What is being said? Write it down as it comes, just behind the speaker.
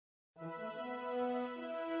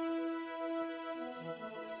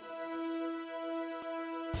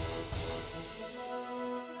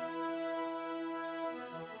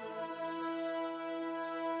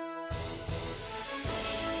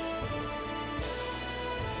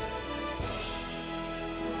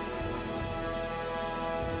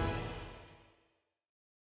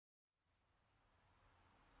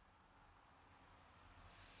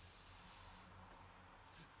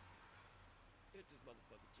hit this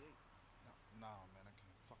motherfucker, G. Nah, man, I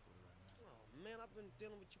can't fuck with it right now. Oh, man, I've been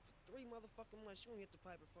dealing with you for 3 motherfucking months. You ain't hit the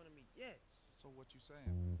pipe in front of me yet. So what you saying,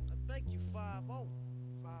 man? I thank you, 5-0. 5-0?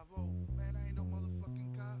 Man, I ain't no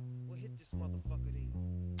motherfucking cop. Well, hit this motherfucker then.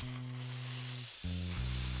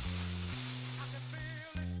 I can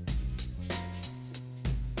feel it.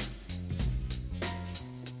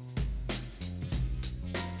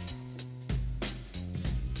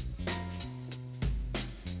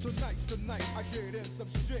 Tonight's the night I get in some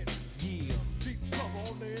shit. Yeah. Deep cover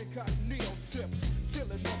on the incognito tip.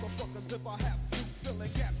 Killing motherfuckers if I have to.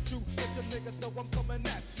 Filling gaps too. Let your niggas know I'm coming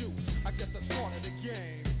at you. I guess that's part of the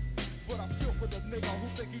game. But I feel for the nigga who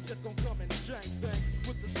think he just gon' come and change things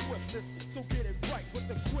with the swiftness. So get it right with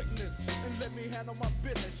the quickness and let me handle my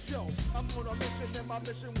business. Yo, I'm on a mission and my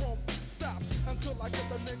mission won't stop until I get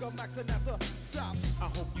the nigga maxing at the top. I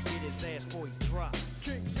hope you get his ass before he drop.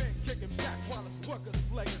 Kingpin kicking back while his workers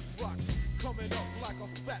slaying rocks. Coming up like a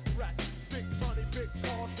fat rat. Big money, big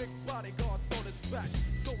cars, big bodyguards on his back.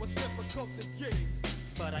 So it's difficult to get him.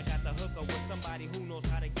 But I got the hookup with somebody who knows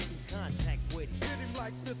how to get in contact with him. Hit him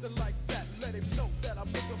like this and like that. Let him know that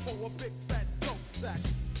I'm looking for a big fat dope sack.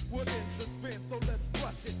 What is the spin? So let's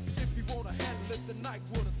rush it. If you wanna handle it tonight,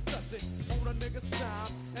 we'll discuss it. On a nigga's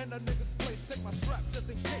time and a nigga's place. Take my strap just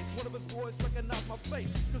in case one of his boys recognize my face.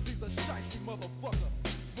 Cause he's a shiesty motherfucker.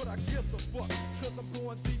 But I gives a fuck, cause I'm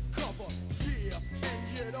going deep cover. Yeah,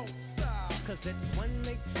 and you don't stop. Cause it's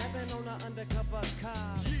 187 on an undercover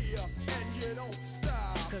car. Yeah, and you don't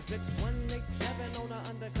stop. Cause it's 187 on an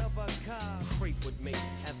undercover car. Creep with me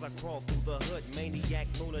as I crawl through the hood. Maniac,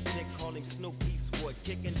 lunatic, call him Snoop Eastwood.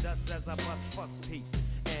 Kicking dust as I bust fuck peace.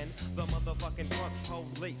 And the motherfucking drunk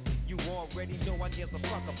police. You already know I give a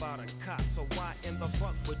fuck about a cop. So why in the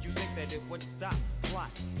fuck would you think that it would stop? Plot,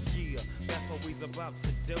 yeah, that's what we's about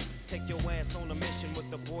to do. Take your ass on a mission with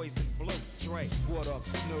the boys in blue. Dre, what up,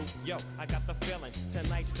 Snoop? Yo, I got the feeling.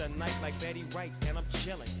 Tonight's the night like Betty Wright. And I'm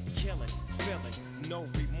chillin', killin', feeling no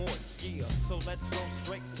remorse, yeah. So let's go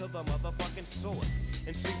straight to the motherfucking source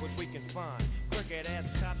and see what we can find. Crooked ass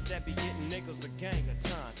cops that be getting niggas a gang of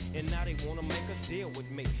time. And now they wanna make a deal with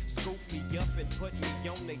me. Scoop me up and put me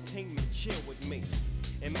on they team and chill with me.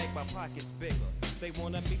 And make my pockets bigger. They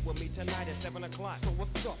wanna meet with me tonight at 7 o'clock. So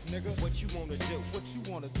what's up, nigga? What you wanna do? What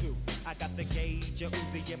you wanna do? I got the gauge, a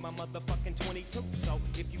Uzi, and my motherfucking 22. So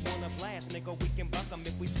if you wanna blast, nigga, we can buck 'em.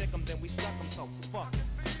 If we stick 'em, then we stuck 'em. So fuck.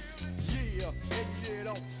 Yeah, and you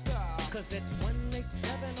don't stop. Cause it's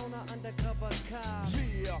 187 on an undercover car.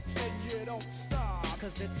 Yeah, and you don't stop.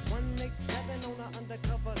 Cause it's 187 on an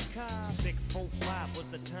undercover car. 6:45 was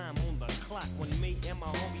the time on the clock when me and my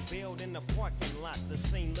homie bailed in the parking lot. The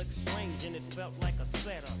scene looked strange and it felt like a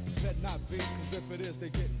setup. Better not be, cause if it is, they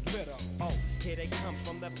getting lit up. Oh, here they come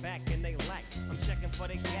from the back and they lax. I'm checking for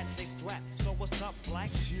the gats, they strap. So what's up,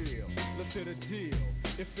 black? Chill, let's hit a deal.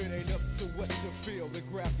 If it ain't up to what you feel, then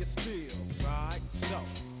grab your steel. Right, so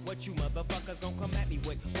what you motherfuckers gon' come at me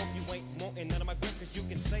with? Hope you ain't wantin' none of my grip, cause you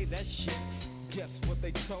can say that shit. Guess what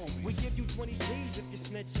they told me? We give you 20 G's if you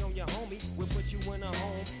snitch on your homie. We'll put you in a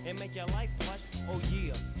home and make your life plush. Oh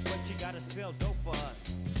yeah, but you gotta sell dope for us.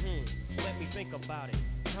 Let me think about it.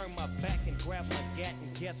 Turn my back and grab my gat,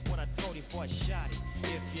 and guess what I told him before I shot it?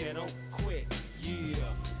 If you don't quit, yeah.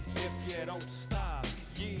 If you don't stop,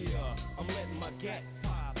 yeah. I'm letting my gat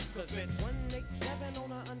pop. Cause it's 187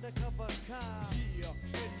 on an undercover car. Yeah,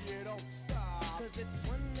 and you don't stop. Cause it's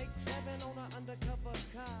 1